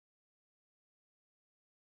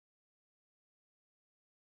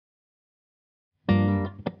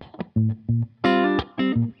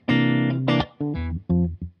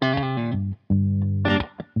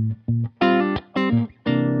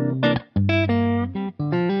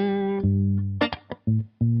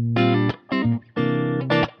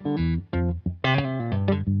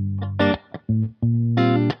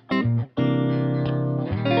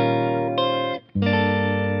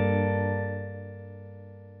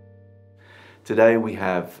Today we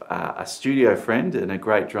have a studio friend and a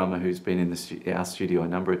great drummer who's been in our studio a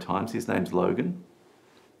number of times. His name's Logan,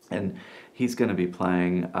 and he's going to be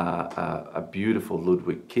playing a beautiful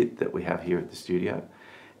Ludwig kit that we have here at the studio.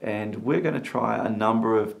 And we're going to try a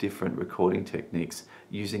number of different recording techniques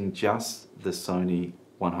using just the Sony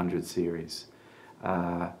 100 series.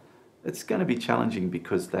 It's going to be challenging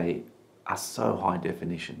because they are so high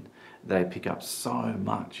definition. They pick up so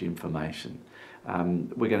much information.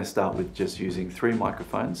 We're going to start with just using 3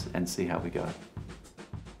 microphones and see how we go.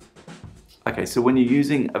 Okay, so when you're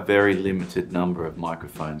using a very limited number of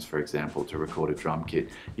microphones, for example, to record a drum kit,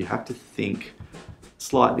 you have to think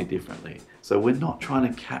slightly differently. So we're not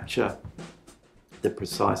trying to capture the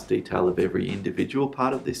precise detail of every individual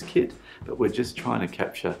part of this kit, but we're just trying to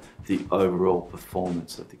capture the overall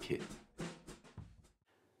performance of the kit.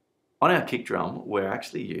 On our kick drum, we're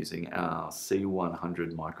actually using our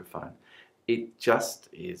C100 microphone. It just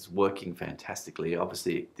is working fantastically.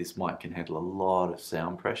 Obviously, this mic can handle a lot of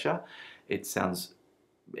sound pressure. It sounds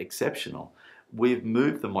exceptional. We've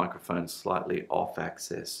moved the microphone slightly off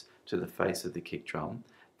axis to the face of the kick drum.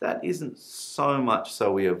 That isn't so much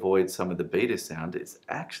so we avoid some of the beater sound. It's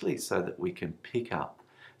actually so that we can pick up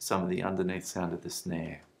some of the underneath sound of the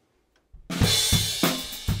snare.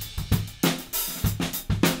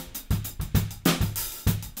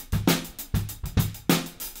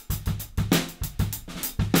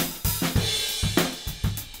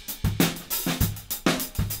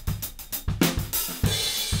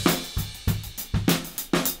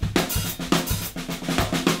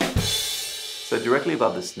 So directly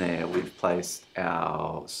above the snare, we've placed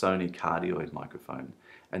our Sony cardioid microphone.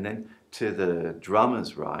 And then to the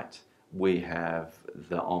drummer's right, we have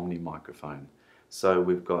the Omni microphone. So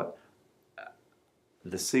we've got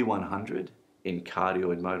the C100 in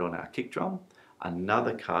cardioid mode on our kick drum,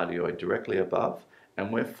 another cardioid directly above, and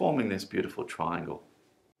we're forming this beautiful triangle.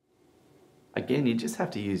 Again, you just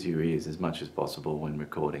have to use your ears as much as possible when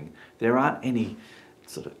recording. There aren't any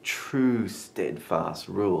sort of true steadfast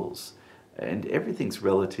rules. And everything's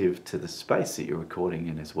relative to the space that you're recording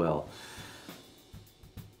in as well.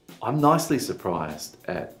 I'm nicely surprised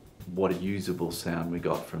at what a usable sound we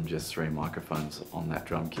got from just 3 microphones on that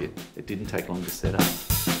drum kit. It didn't take long to set up.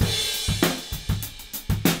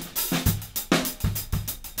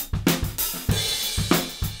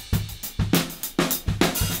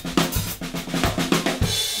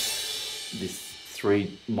 This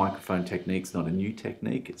 3 microphone technique's not a new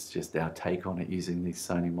technique, it's just our take on it using these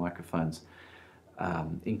Sony microphones.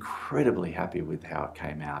 Incredibly happy with how it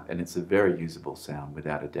came out, and it's a very usable sound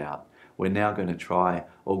without a doubt. We're now going to try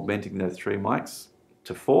augmenting those 3 mics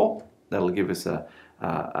to 4. That'll give us a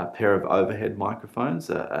pair of overhead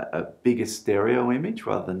microphones, a bigger stereo image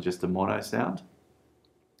rather than just a mono sound.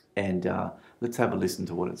 And let's have a listen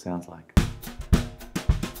to what it sounds like.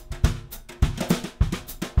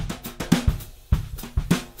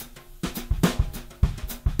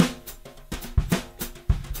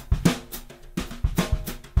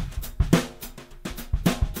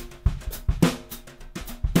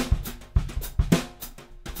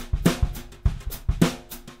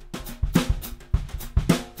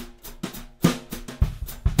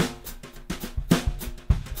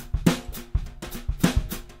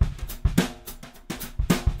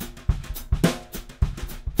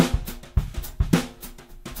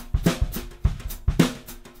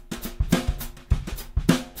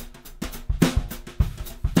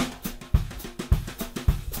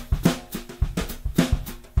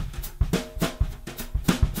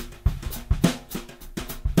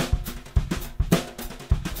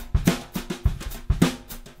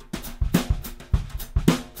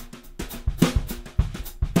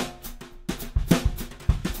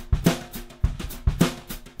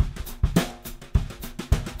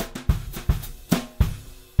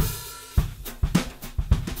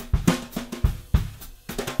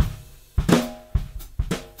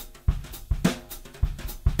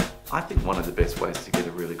 I think one of the best ways to get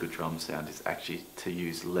a really good drum sound is actually to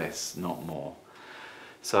use less, not more.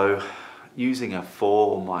 So using a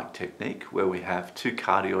 4 mic technique where we have 2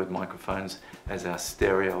 cardioid microphones as our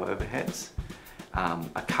stereo overheads,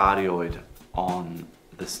 a cardioid on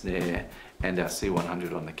the snare and our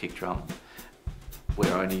C100 on the kick drum.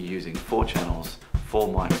 We're only using 4 channels, 4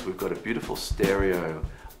 mics. We've got a beautiful stereo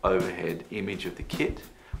overhead image of the kit.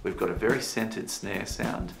 We've got a very centered snare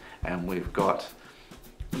sound, and we've got,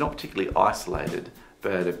 not particularly isolated,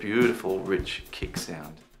 but a beautiful rich kick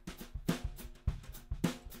sound.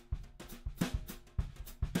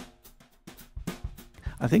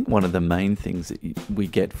 I think one of the main things that we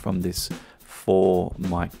get from this 4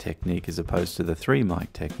 mic technique as opposed to the 3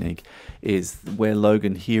 mic technique is where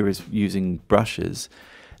Logan here is using brushes.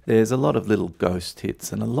 There's a lot of little ghost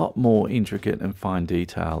hits and a lot more intricate and fine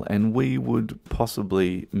detail, and we would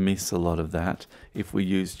possibly miss a lot of that if we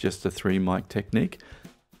use just a 3 mic technique.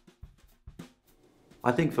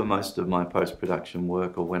 I think for most of my post-production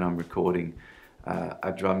work, or when I'm recording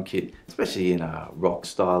a drum kit, especially in a rock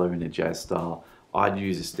style or in a jazz style, I'd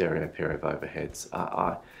use a stereo pair of overheads.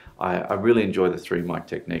 I really enjoy the 3 mic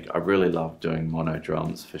technique. I really love doing mono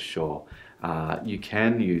drums for sure. You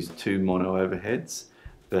can use 2 mono overheads,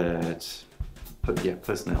 but yeah,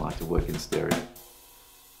 personally I like to work in stereo.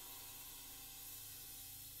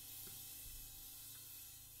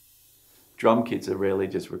 Drum kits are rarely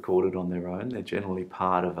just recorded on their own. They're generally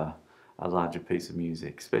part of a larger piece of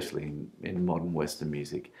music, especially in modern Western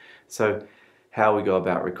music. So how we go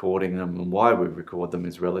about recording them and why we record them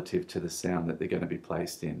is relative to the sound that they're going to be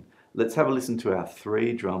placed in. Let's have a listen to our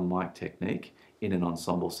 3 drum mic technique in an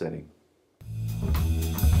ensemble setting.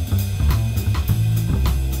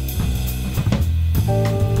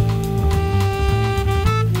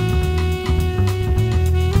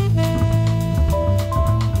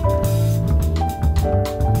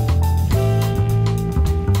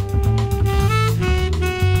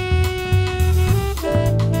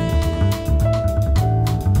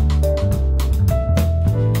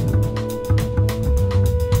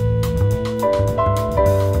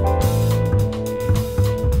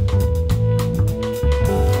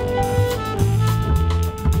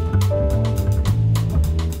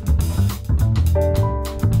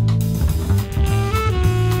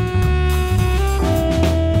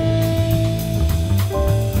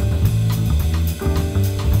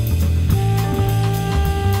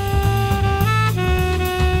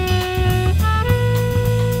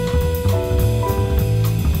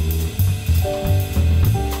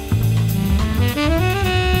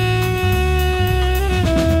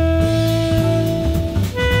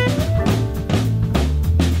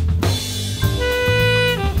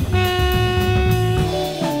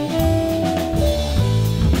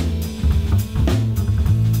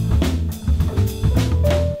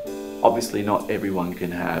 Obviously not everyone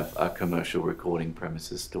can have a commercial recording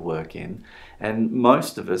premises to work in, and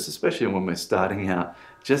most of us, especially when we're starting out,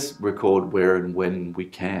 just record where and when we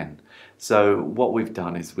can. So what we've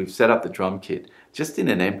done is we've set up the drum kit just in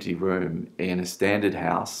an empty room in a standard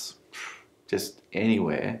house, just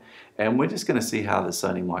anywhere, and we're just going to see how the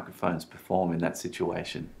Sony microphones perform in that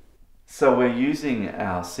situation. So we're using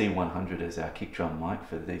our C100 as our kick drum mic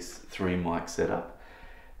for this 3 mic setup.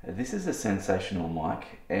 This is a sensational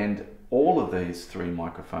mic, and all of these 3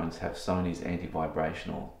 microphones have Sony's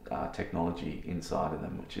anti-vibrational technology inside of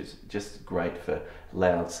them, which is just great for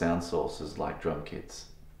loud sound sources like drum kits.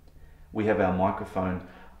 We have our microphone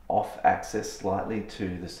off access slightly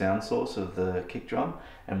to the sound source of the kick drum,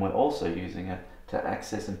 and we're also using it to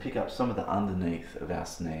access and pick up some of the underneath of our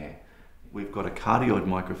snare. We've got a cardioid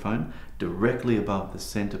microphone directly above the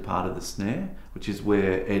center part of the snare, which is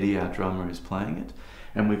where Eddie, our drummer, is playing it.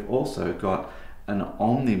 And we've also got an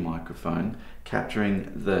Omni microphone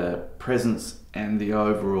capturing the presence and the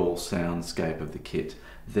overall soundscape of the kit.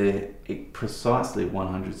 They're precisely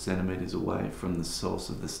 100 centimeters away from the source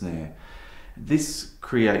of the snare. This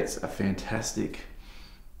creates a fantastic,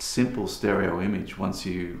 simple stereo image once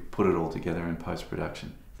you put it all together in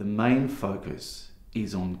post-production. The main focus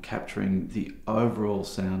is on capturing the overall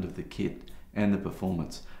sound of the kit and the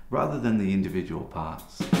performance, rather than the individual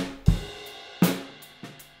parts.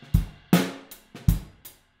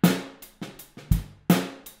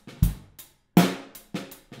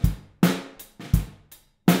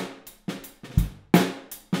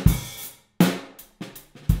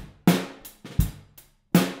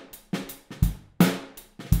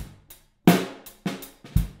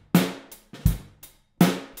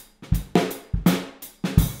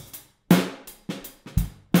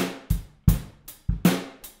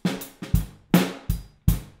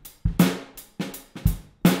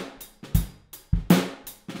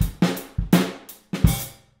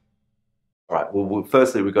 Right, well,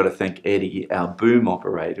 firstly we've got to thank Eddie, our boom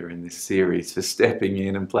operator in this series, for stepping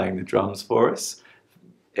in and playing the drums for us.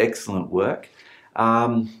 Excellent work.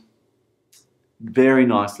 Very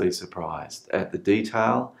nicely surprised at the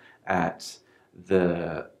detail, at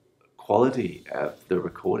the quality of the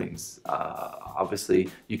recordings. Obviously,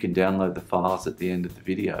 you can download the files at the end of the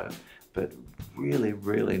video, but really,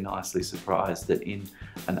 really nicely surprised that in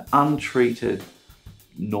an untreated,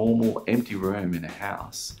 normal, empty room in a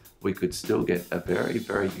house, we could still get a very,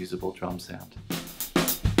 very usable drum sound.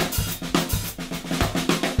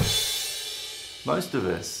 Most of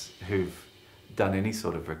us who've done any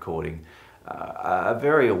sort of recording are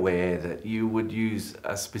very aware that you would use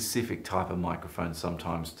a specific type of microphone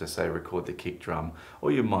sometimes to, say, record the kick drum,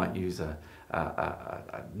 or you might use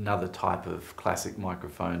another type of classic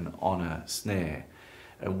microphone on a snare.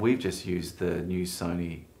 And we've just used the new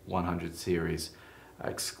Sony 100 series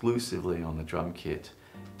exclusively on the drum kit,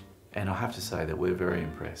 and I have to say that we're very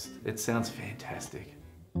impressed. It sounds fantastic.